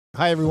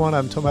Hi everyone,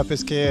 I'm Thomas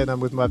Pesquet and I'm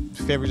with my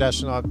favorite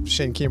astronaut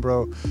Shane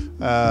Kimbrough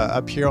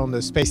up here on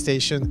the space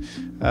station.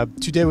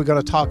 Today we're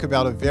going to talk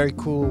about a very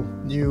cool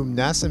new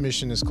NASA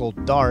mission. It's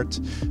called DART.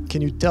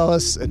 Can you tell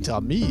us and tell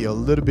me a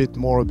little bit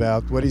more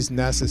about what is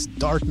NASA's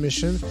DART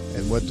mission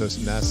and what does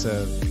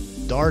NASA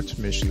DART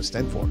mission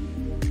stand for?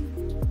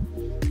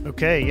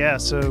 Okay, yeah,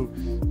 so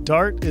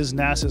DART is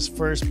NASA's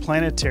first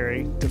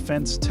planetary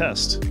defense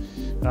test.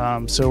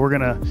 So we're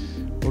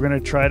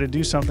gonna try to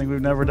do something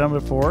we've never done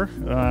before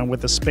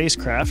with a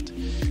spacecraft.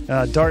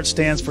 DART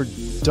stands for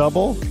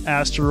Double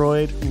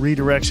Asteroid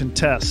Redirection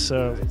Test.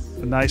 So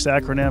a nice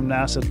acronym.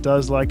 NASA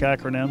does like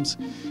acronyms.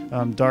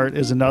 DART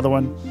is another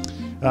one.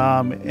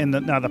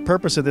 Now the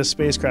purpose of this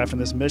spacecraft and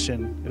this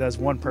mission, it has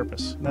one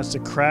purpose, and that's to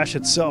crash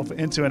itself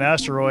into an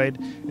asteroid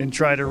and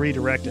try to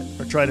redirect it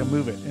or try to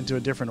move it into a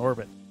different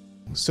orbit.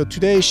 So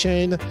today,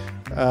 Shane,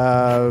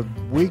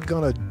 we're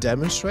gonna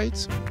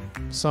demonstrate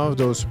some of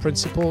those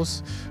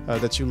principles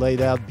that you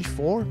laid out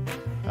before,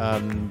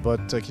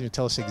 but can you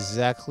tell us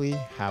exactly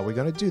how we're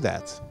going to do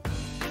that?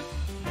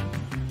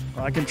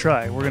 Well, I can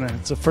try.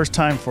 It's the first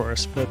time for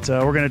us, but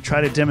we're going to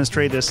try to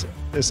demonstrate this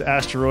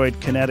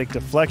asteroid kinetic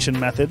deflection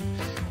method,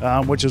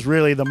 which is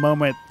really the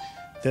moment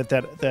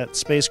that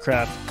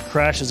spacecraft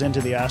crashes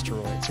into the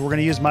asteroid. So we're going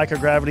to use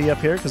microgravity up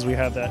here because we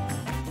have that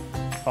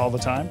all the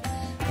time.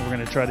 And we're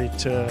going to try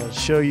to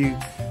show you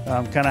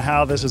kind of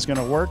how this is going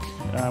to work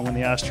when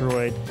the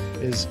asteroid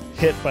is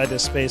hit by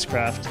this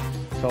spacecraft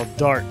called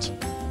DART.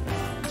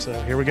 So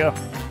here we go.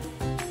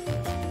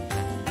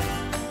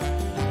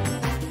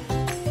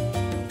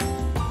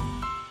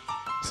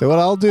 So what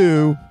I'll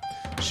do,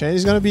 Shane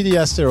is going to be the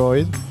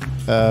asteroid,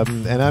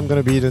 and I'm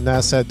going to be the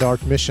NASA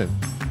DART mission.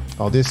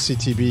 Or this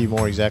CTB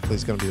more exactly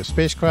is going to be the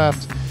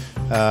spacecraft.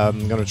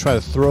 I'm going to try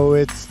to throw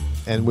it,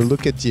 and we'll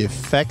look at the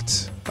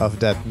effect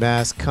of that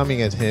mass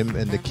coming at him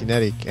and the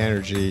kinetic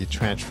energy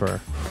transfer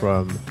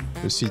from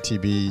the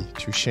CTB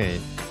to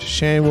Shane.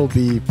 Shane will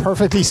be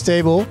perfectly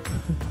stable.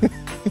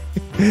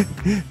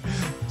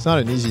 It's not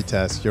an easy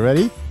task. You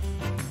ready?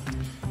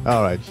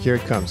 All right, here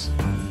it comes.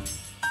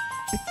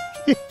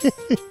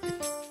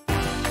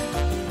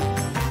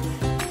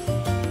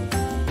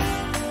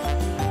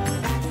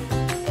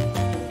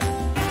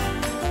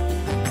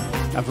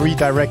 I've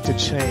redirected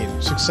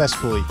Shane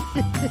successfully.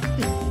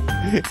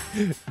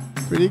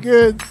 Pretty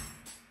good.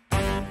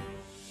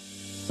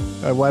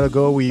 A while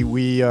ago,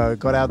 we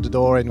got out the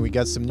door and we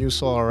got some new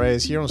solar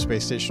arrays here on the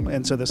space station.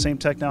 And so the same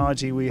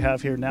technology we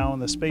have here now on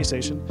the space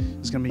station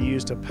is going to be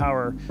used to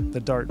power the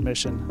DART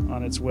mission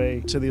on its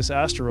way to this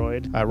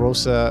asteroid.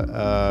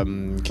 ROSA,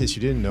 in case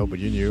you didn't know, but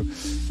you knew,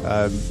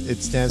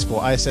 it stands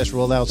for ISS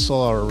Rollout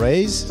Solar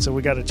Arrays. So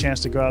we got a chance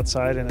to go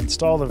outside and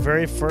install the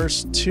very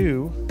first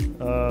two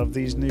of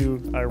these new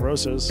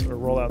IROSAs, or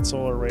rollout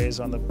solar arrays,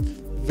 on the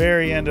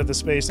very end of the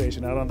space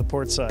station, out on the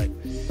port side.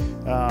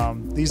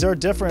 These are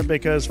different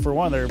because, for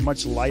one, they're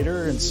much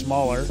lighter and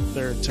smaller.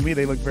 To me,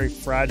 they look very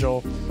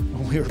fragile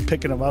when we were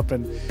picking them up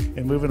and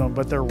moving them,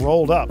 but they're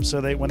rolled up.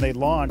 So when they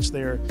launch,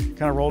 they're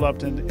kind of rolled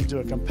up into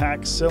a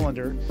compact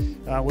cylinder,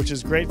 which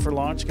is great for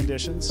launch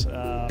conditions.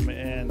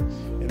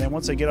 And then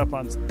once they get up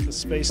on the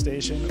space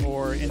station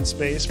or in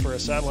space for a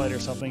satellite or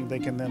something, they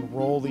can then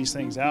roll these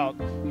things out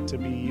to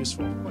be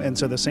useful. And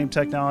so the same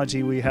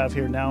technology we have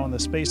here now on the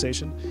space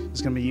station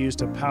is going to be used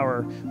to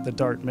power the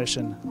DART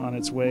mission on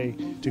its way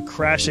to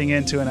crashing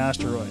into an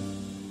asteroid.